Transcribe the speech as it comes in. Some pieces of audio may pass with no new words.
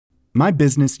My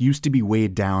business used to be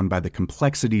weighed down by the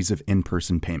complexities of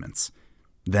in-person payments.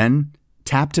 Then,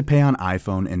 Tap to Pay on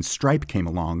iPhone and Stripe came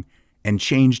along and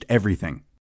changed everything.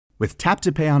 With Tap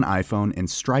to Pay on iPhone and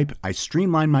Stripe, I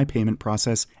streamlined my payment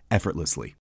process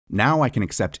effortlessly. Now I can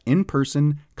accept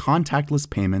in-person, contactless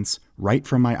payments right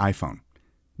from my iPhone.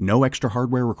 No extra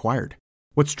hardware required.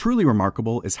 What's truly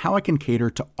remarkable is how I can cater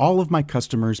to all of my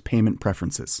customers' payment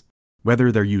preferences.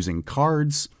 Whether they're using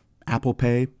cards, Apple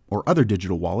Pay, or other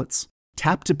digital wallets,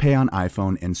 Tap to Pay on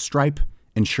iPhone and Stripe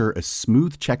ensure a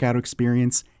smooth checkout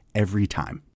experience every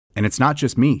time. And it's not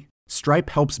just me.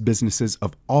 Stripe helps businesses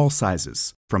of all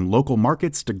sizes, from local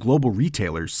markets to global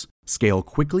retailers, scale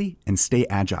quickly and stay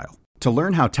agile. To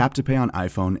learn how Tap to Pay on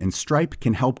iPhone and Stripe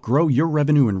can help grow your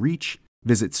revenue and reach,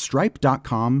 visit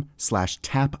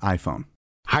stripe.com/tapiphone.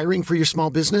 Hiring for your small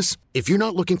business? If you're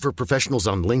not looking for professionals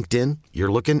on LinkedIn,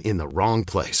 you're looking in the wrong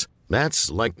place.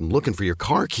 That's like looking for your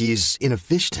car keys in a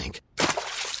fish tank.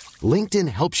 LinkedIn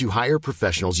helps you hire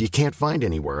professionals you can't find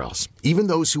anywhere else, even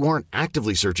those who aren't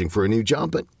actively searching for a new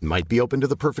job but might be open to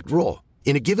the perfect role.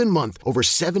 In a given month, over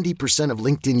 70% of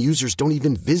LinkedIn users don't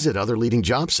even visit other leading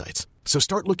job sites. So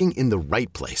start looking in the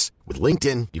right place. With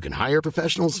LinkedIn, you can hire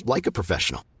professionals like a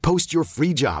professional. Post your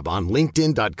free job on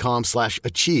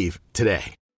linkedin.com/achieve today.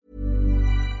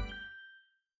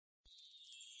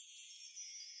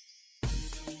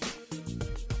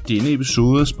 Denne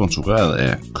episode er sponsoreret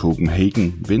af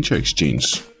Copenhagen Venture Exchange.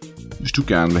 Hvis du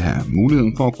gerne vil have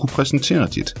muligheden for at kunne præsentere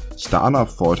dit startup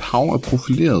for et hav af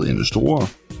profilerede investorer,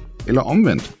 eller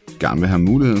omvendt gerne vil have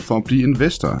muligheden for at blive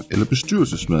investor eller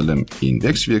bestyrelsesmedlem i en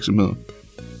vækstvirksomhed,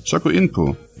 så gå ind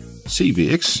på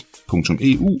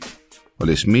cvx.eu og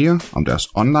læs mere om deres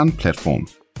online platform.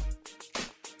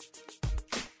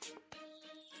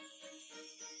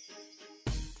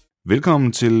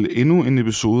 Velkommen til endnu en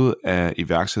episode af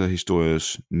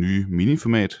iværksætterhistoriens nye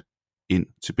miniformat Ind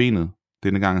til benet.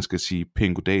 Denne gang skal jeg sige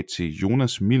pænt goddag til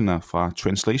Jonas Milner fra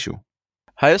Translatio.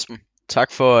 Hej Esben,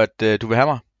 tak for at du vil have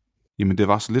mig. Jamen det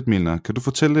var så lidt, Milner. Kan du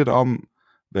fortælle lidt om,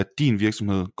 hvad din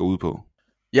virksomhed går ud på?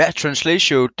 Ja,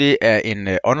 Translatio, det er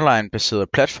en online-baseret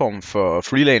platform for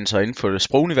freelancer inden for det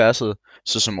sproguniverset,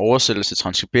 såsom oversættelse,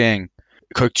 transkribering,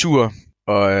 korrektur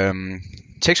og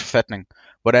tekstforfatning,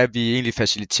 hvor der er vi egentlig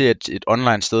faciliterer et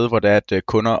online sted, hvor der er at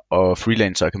kunder og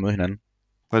freelancer kan møde hinanden.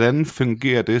 Hvordan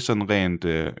fungerer det sådan rent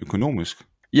økonomisk?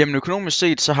 Jamen økonomisk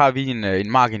set, så har vi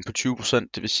en margin på 20%,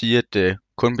 det vil sige, at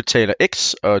kunden betaler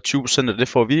X, og 20% af det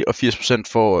får vi, og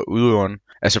 80% får udøveren,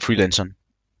 altså freelanceren.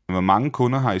 Hvor mange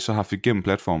kunder har I så haft igennem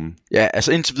platformen? Ja,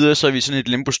 altså indtil videre, så er vi sådan et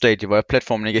limbo-stadie, hvor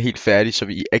platformen ikke er helt færdig, så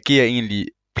vi agerer egentlig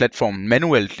platformen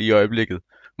manuelt lige i øjeblikket,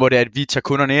 hvor det er, at vi tager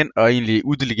kunderne ind og egentlig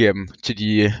uddelegerer dem til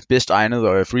de bedst egnede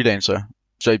og freelancer.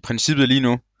 Så i princippet lige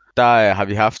nu, der har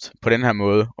vi haft på den her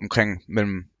måde omkring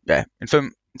mellem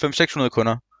 500-600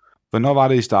 kunder. Hvornår var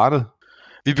det, I startede?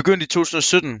 Vi begyndte i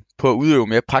 2017 på at udøve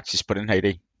mere praktisk på den her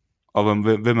idé. Og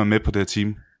hvem er med på det her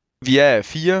team? Vi er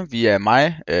 4. Vi er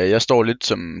mig. Jeg står lidt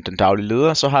som den daglige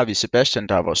leder. Så har vi Sebastian,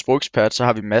 der er vores sprogekspert. Så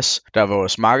har vi Mads, der er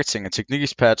vores marketing- og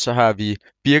teknikekspert. Så har vi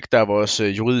Birk, der er vores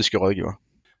juridiske rådgiver.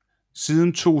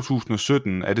 Siden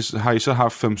 2017 har I så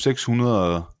haft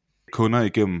 500-600 kunder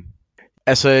igennem?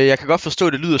 Altså, jeg kan godt forstå,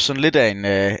 at det lyder sådan lidt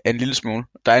af en lille smule.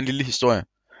 Der er en lille historie.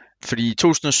 Fordi i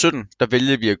 2017, der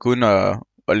vælger vi at gå ind og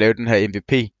lave den her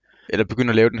MVP. Eller begynde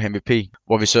at lave den her MVP,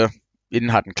 hvor vi så inden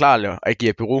har den klar og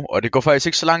agerer bureau. Og det går faktisk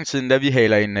ikke så lang tid, da vi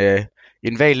haler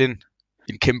en valg ind.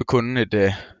 En kæmpe kunde, et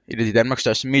af de Danmarks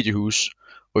største mediehus.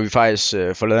 Hvor vi faktisk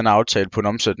får lavet en aftale på en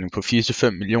omsætning på 4-5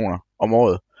 millioner om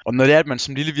året. Og når det er, at man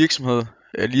som lille virksomhed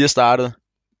lige er startet,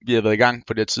 vi har været i gang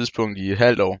på det her tidspunkt i et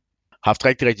halvt år, haft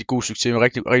rigtig, rigtig god succes med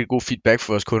rigtig, rigtig god feedback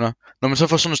for vores kunder. Når man så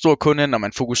får sådan en stor kunde ind, når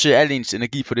man fokuserer al ens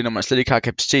energi på det, når man slet ikke har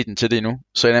kapaciteten til det endnu,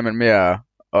 så ender man med at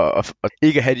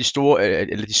ikke have de store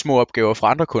eller de små opgaver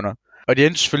fra andre kunder. Og det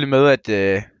endte selvfølgelig med,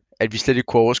 at vi slet ikke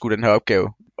kunne overskue den her opgave,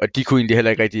 og de kunne egentlig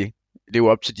heller ikke rigtig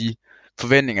leve op til de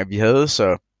forventninger, vi havde,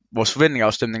 så vores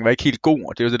forventningsafstemning var ikke helt god,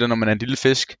 og det er jo det der, når man er en lille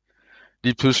fisk,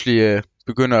 lige pludselig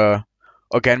begynder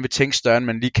at gerne vil tænke større, end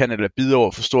man lige kan, eller bide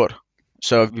over for stort.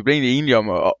 Så vi blev egentlig enige om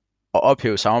at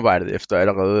ophæve samarbejdet efter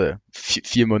allerede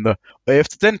 4 måneder. Og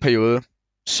efter den periode,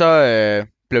 så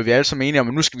blev vi alle sammen enige om,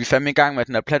 at nu skal vi fandme i gang med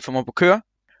den her platform op at køre.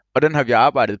 Og den har vi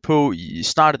arbejdet på i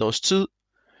snart et års tid.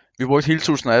 Vi brugte hele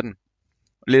 2018,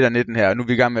 lidt af 19 her, og nu er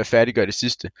vi i gang med at færdiggøre det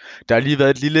sidste. Der har lige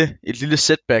været et lille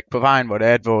setback på vejen, hvor det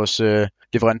er, at vores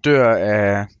leverandør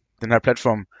af den her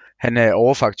platform, han er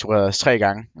overfaktureret 3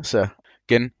 gange. Så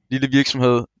igen, lille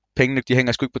virksomhed, pengene de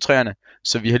hænger sgu ikke på træerne,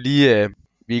 så vi er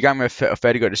i gang med at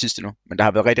færdiggøre det sidste nu. Men der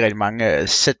har været rigtig, rigtig mange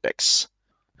setbacks.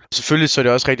 Selvfølgelig så er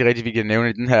det også rigtig, rigtig vigtigt at nævne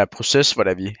i den her proces,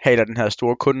 hvor vi haler den her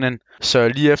store kunde ind. Så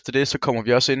lige efter det, så kommer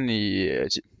vi også ind i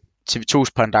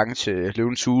TV2's pendant til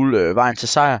Løvens Hule, Vejen til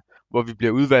Sejr, hvor vi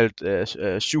bliver udvalgt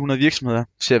af 700 virksomheder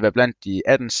til at være blandt de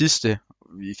 18 sidste.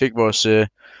 Vi fik vores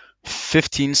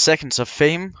 15 seconds of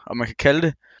fame, om man kan kalde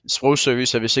det.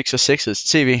 Sprogservice er vist ikke så sexet til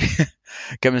tv,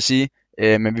 kan man sige.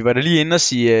 Men vi var da lige inde og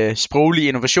sige sproglig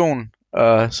innovation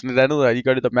og sådan lidt andet, og de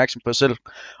gør lidt opmærksom på os selv.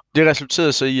 Det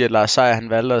resulterede så i, at Lars Seier han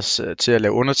valgte os til at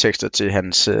lave undertekster til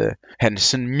hans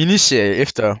sådan miniserie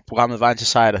efter programmet Vejen til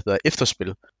Sejr, der hedder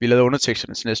Efterspil. Vi lavede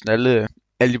underteksterne til næsten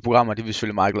alle de programmer, det er vi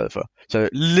selvfølgelig meget glade for. Så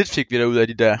lidt fik vi der ud af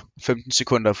de der 15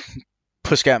 sekunder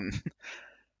på skærmen.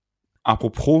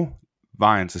 Apropos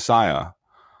Vejen til Sejr,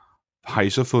 har I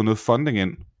så fået noget funding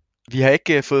ind? Vi har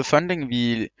ikke fået funding.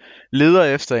 Vi leder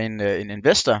efter en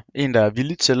investor, en der er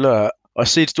villig til at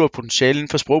se et stort potentiale inden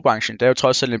for sprogbranchen. Det er jo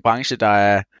trods alt en branche, der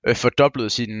er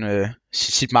fordoblet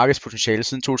sit markedspotentiale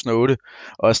siden 2008,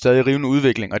 og er stadig i rivende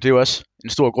udvikling, og det er jo også en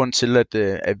stor grund til,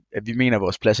 at vi mener, at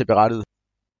vores plads er berettiget.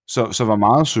 Så hvor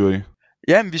meget søger I?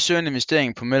 Ja, men vi søger en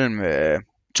investering på mellem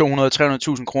 200.000 og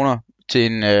 300.000 kroner til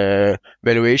en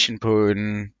valuation på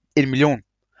 1 million.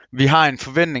 Vi har en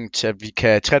forventning til, at vi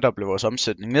kan tredoble vores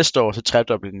omsætning næste år, så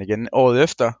tredoble den igen året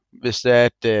efter, hvis det er,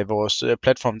 at vores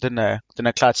platform den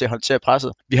er klar til at håndtere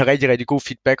presset. Vi har rigtig, rigtig god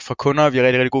feedback fra kunder, vi har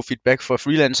rigtig, rigtig god feedback fra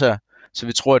freelancere, så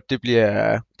vi tror, at det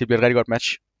bliver et rigtig godt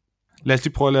match. Lad os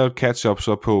lige prøve at lave et catch-up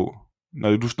så på,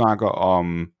 når du snakker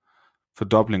om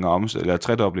fordobling af omsætning, eller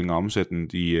tredobling af omsætningen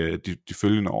de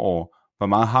følgende år. Hvor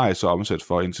meget har I så omsat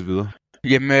for indtil videre?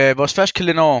 Jamen, vores første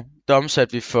kalenderår, der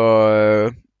omsatte vi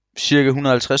for cirka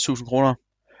 150.000 kroner.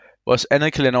 Vores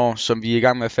andet kalenderår, som vi er i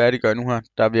gang med at færdiggøre nu her,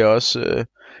 der vil jeg også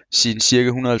sige cirka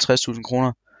 150.000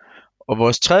 kroner. Og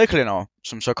vores tredje kalenderår,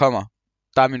 som så kommer,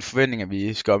 der er min forventning, at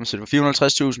vi skal omsætte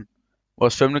for 450.000.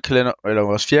 Vores fjerde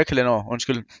kalenderår,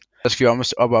 der skal vi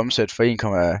op og omsætte for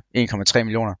 1,3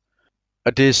 millioner.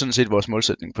 Og det er sådan set vores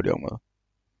målsætning på det område.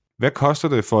 Hvad koster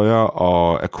det for jer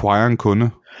at acquire en kunde?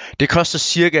 Det koster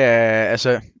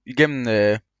cirka,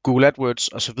 igennem Google AdWords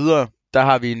og så videre, der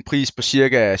har vi en pris på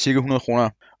cirka 100 kroner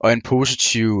og en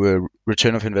positiv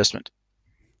return of investment.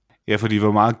 Ja, fordi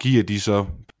hvor meget giver de så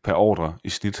per ordre i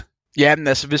snit? Ja, men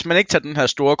hvis man ikke tager den her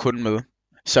store kunde med,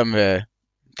 som det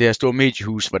her store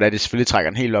mediehus, hvor det selvfølgelig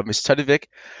trækker en helt op, hvis vi tager det væk,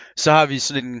 så har vi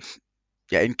sådan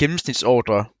en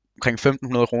gennemsnitsordre omkring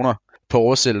 1.500 kroner på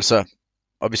oversættelser.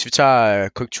 Og hvis vi tager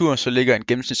korrektur, så ligger en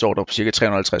gennemsnitsordre på cirka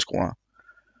 350 kroner.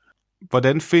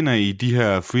 Hvordan finder I de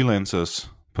her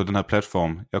freelancers på den her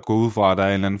platform? Jeg går ud fra, at der er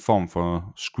en eller anden form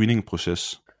for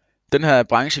screening-proces. Den her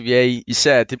branche, vi er i,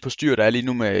 især det postyr, der er lige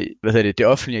nu med det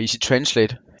offentlige og Easy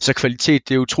Translate, så kvalitet,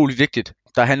 det er utrolig vigtigt.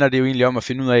 Der handler det jo egentlig om at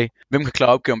finde ud af, hvem kan klare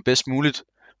opgaven bedst muligt.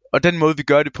 Og den måde, vi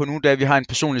gør det på nu, det er, at vi har en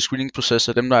personlig screening-proces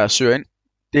af dem, der søger ind.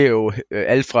 Det er jo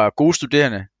alt fra gode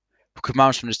studerende på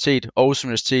Københavns Universitet, Aarhus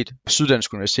Universitet,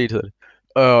 Syddansk Universitet hedder det,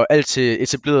 og alt til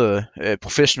etablerede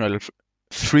professionelle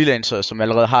freelancere, som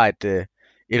allerede har et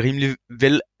rimelig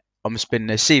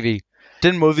velomspændende CV.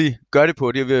 Den måde, vi gør det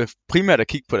på, det er ved primært at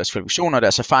kigge på deres kvalifikationer,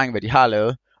 deres erfaring, hvad de har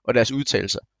lavet, og deres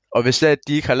udtalelser. Og hvis det er, at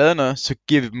de ikke har lavet noget, så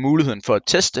giver vi dem muligheden for at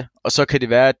teste, og så kan det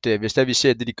være, at hvis det er, vi ser,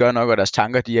 at det de gør nok, og deres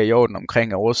tanker de er i orden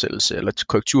omkring oversættelse eller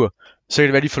korrektur, så kan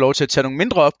det være, at de får lov til at tage nogle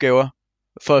mindre opgaver,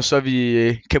 for så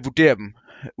vi kan vurdere dem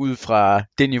ud fra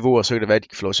det niveau, og så kan det være, at de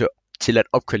kan få lov til at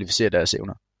opkvalificere deres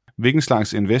evner. Hvilken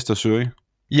slags investor søger I?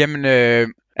 Jamen, der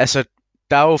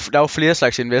er jo flere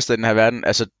slags investorer i den her verden.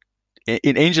 Altså,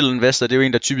 en angel investor, det er jo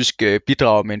en, der typisk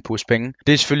bidrager med en pose penge.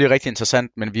 Det er selvfølgelig rigtig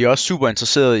interessant, men vi er også super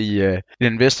interesseret i en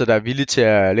investor, der er villig til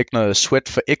at lægge noget sweat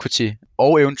for equity,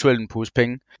 og eventuelt en pose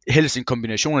penge. Helst en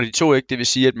kombination af de to, ikke? Det vil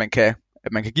sige, at man kan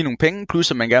give nogle penge,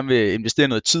 plus at man gerne vil investere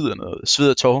noget tid og noget sved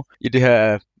og tårer i det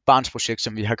her barnsprojekt,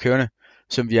 som vi har kørende,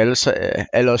 som vi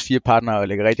alle os 4 partnere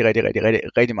lægger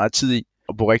rigtig meget tid i,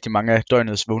 og bruger rigtig mange af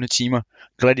døgnets vågne timer.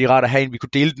 Det er rigtig rart at have en, vi kunne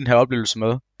dele den her oplevelse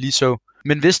med, lige så.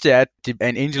 Men hvis det er, at det er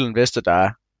en angel investor,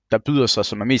 der byder sig,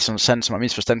 som er mest interessant, som har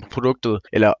mest forstand på produktet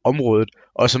eller området,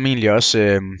 og som egentlig også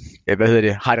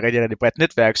har et rigtig bredt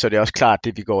netværk, så er det også klart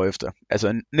det, vi går efter.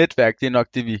 Altså netværk, det er nok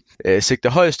det, vi sigter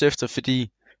højst efter, fordi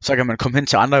så kan man komme hen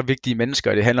til andre vigtige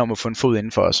mennesker, og det handler om at få en fod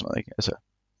indenfor og sådan noget, ikke? Altså,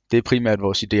 det er primært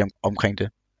vores idé omkring det.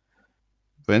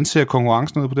 Hvordan ser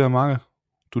konkurrencen ud på det her marked?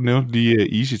 Du nævnte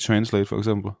lige Easy Translate for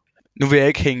eksempel. Nu vil jeg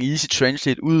ikke hænge Easy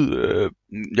Translate ud.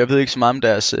 Jeg ved ikke så meget om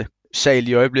deres sag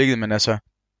i øjeblikket, men altså,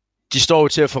 de står jo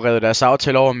til at få revet deres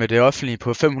aftale over med det offentlige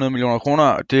på 500 millioner kroner,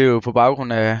 og det er jo på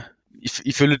baggrund af,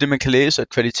 ifølge det man kan læse, at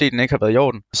kvaliteten ikke har været i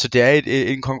orden. Så det er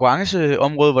en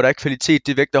konkurrenceområde, hvor der er kvalitet,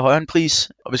 det vægter højere end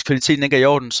pris, og hvis kvaliteten ikke er i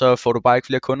orden, så får du bare ikke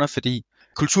flere kunder, fordi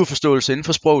kulturforståelse inden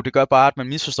for sprog. Det gør bare, at man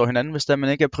misforstår hinanden, hvis man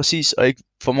ikke er præcis og ikke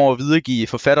formår at videregive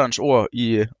forfatterens ord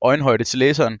i øjenhøjde til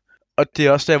læseren. Og det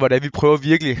er også der, hvor vi prøver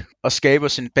virkelig at skabe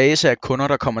os en base af kunder,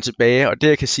 der kommer tilbage. Og det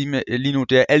jeg kan sige med lige nu,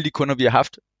 det er alle de kunder, vi har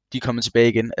haft, de er kommet tilbage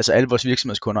igen. Altså alle vores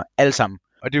virksomhedskunder, alle sammen.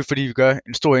 Og det er jo fordi, vi gør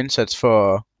en stor indsats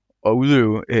for at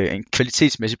udøve en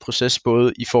kvalitetsmæssig proces,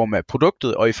 både i form af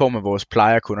produktet og i form af vores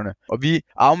plejerkunderne. Og vi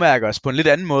afmærker os på en lidt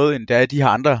anden måde, end det de her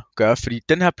andre gør, fordi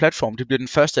den her platform, det bliver den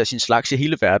første af sin slags i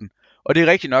hele verden. Og det er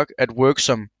rigtigt nok, at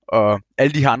Worksom og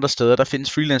alle de her andre steder, der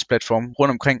findes freelance-platforme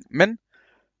rundt omkring, men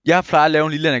jeg plejer at lave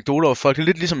en lille anekdote over folk. Det er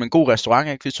lidt ligesom en god restaurant,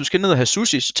 ikke? Hvis du skal ned og have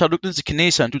sushi, så tager du ikke ned til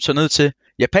kineseren, du tager ned til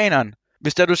japaneren.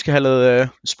 Hvis der du skal have lavet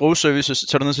sprogservice, så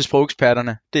tager du ned til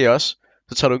sprogeksperterne. Det er også.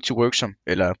 Så tager du ikke til Worksom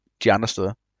eller de andre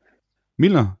steder.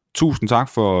 Milner, tusind tak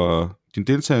for din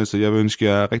deltagelse. Jeg vil ønske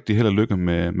jer rigtig held og lykke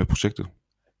med projektet.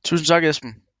 Tusind tak,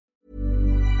 Esben.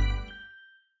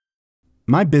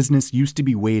 My business used to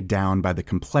be weighed down by the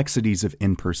complexities of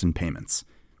in-person payments.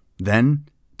 Then,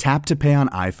 Tap to Pay on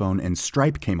iPhone and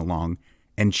Stripe came along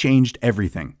and changed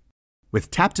everything.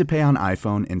 With Tap to Pay on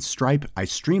iPhone and Stripe, I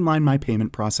streamlined my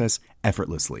payment process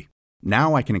effortlessly.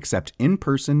 Now I can accept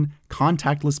in-person,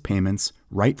 contactless payments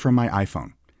right from my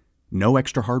iPhone. No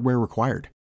extra hardware required.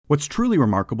 What's truly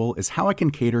remarkable is how I can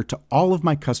cater to all of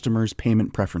my customers'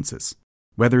 payment preferences.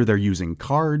 Whether they're using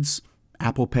cards,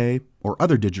 Apple Pay, or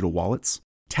other digital wallets,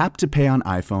 Tap to Pay on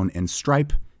iPhone and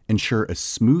Stripe ensure a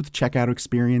smooth checkout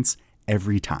experience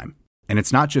every time. And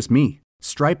it's not just me.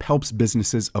 Stripe helps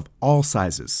businesses of all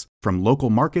sizes, from local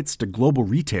markets to global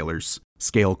retailers,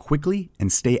 scale quickly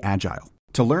and stay agile.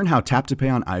 To learn how Tap to Pay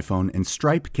on iPhone and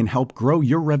Stripe can help grow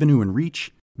your revenue and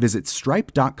reach, visit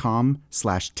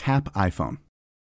stripe.com/tapiphone.